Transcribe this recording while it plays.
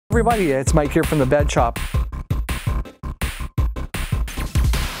Everybody, it's Mike here from the Bed Shop.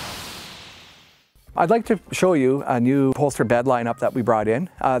 I'd like to show you a new upholstered bed lineup that we brought in.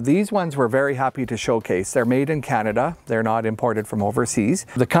 These ones we're very happy to showcase. They're made in Canada. They're not imported from overseas.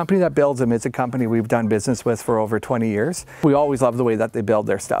 The company that builds them is a company we've done business with for over 20 years. We always love the way that they build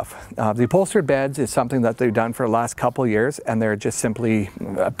their stuff. The upholstered beds is something that they've done for the last couple of years, and they're just simply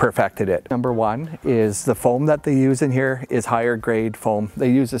perfected it. Number one is the foam that they use in here is higher grade foam.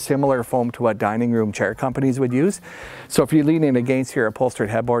 They use a similar foam to what dining room chair companies would use. So if you're leaning against your upholstered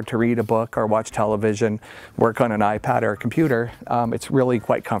headboard to read a book or watch television, work on an iPad or a computer, it's really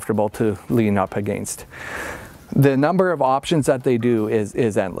quite comfortable to lean up against. The number of options that they do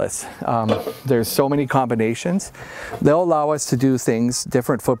is endless. There's so many combinations. They'll allow us to do things,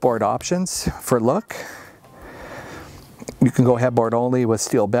 different footboard options for look. You can go headboard only with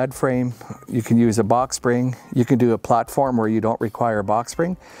steel bed frame. You can use a box spring. You can do a platform where you don't require a box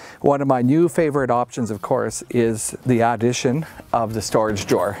spring. One of my new favorite options, of course, is the addition of the storage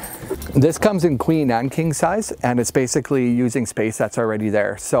drawer. This comes in queen and king size, and it's basically using space that's already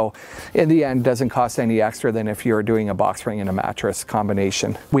there. So in the end, it doesn't cost any extra than if you're doing a box spring and a mattress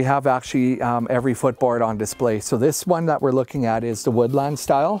combination. We have actually every footboard on display. So this one that we're looking at is the woodland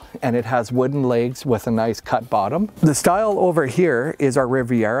style, and it has wooden legs with a nice cut bottom. The style over here is our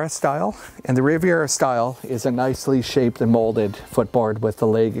Riviera style, and the Riviera style is a nicely shaped and molded footboard with the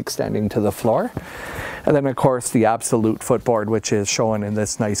leg extending to the floor. And then of course the absolute footboard, which is shown in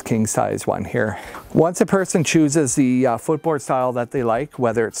this nice king size one here. Once a person chooses the footboard style that they like,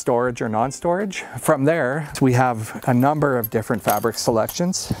 whether it's storage or non-storage, from there we have a number of different fabric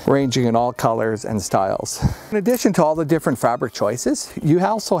selections ranging in all colors and styles. In addition to all the different fabric choices, you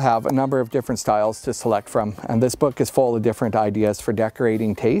also have a number of different styles to select from, and this book is full of different ideas for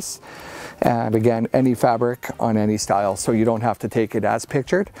decorating tastes. And again, any fabric on any style, so you don't have to take it as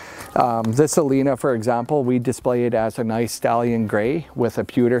pictured. This Alina, for example, we display it as a nice stallion gray with a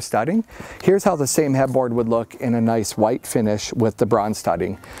pewter studding. Here's how the same headboard would look in a nice white finish with the bronze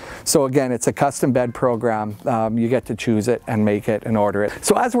studding. So again, it's a custom bed program. You get to choose it and make it and order it.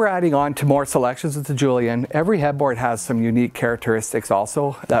 So as we're adding on to more selections with the Julian, every headboard has some unique characteristics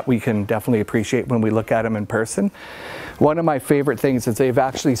also that we can definitely appreciate when we look at them in person. One of my favorite things is they've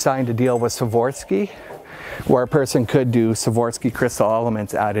actually signed a deal with Swarovski, where a person could do Swarovski crystal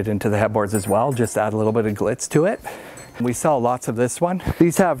elements added into the headboards as well, just add a little bit of glitz to it. We sell lots of this one.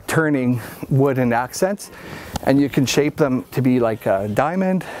 These have turning wooden accents, and you can shape them to be like a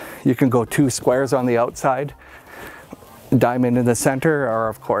diamond. You can go 2 squares on the outside, diamond in the center, or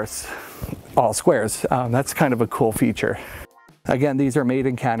of course all squares. That's kind of a cool feature. Again, these are made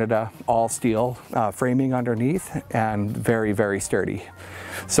in Canada, all steel, framing underneath, and very, very sturdy.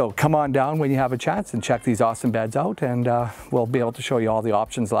 So come on down when you have a chance and check these awesome beds out, and we'll be able to show you all the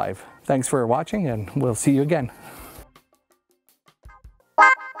options live. Thanks for watching, and we'll see you again.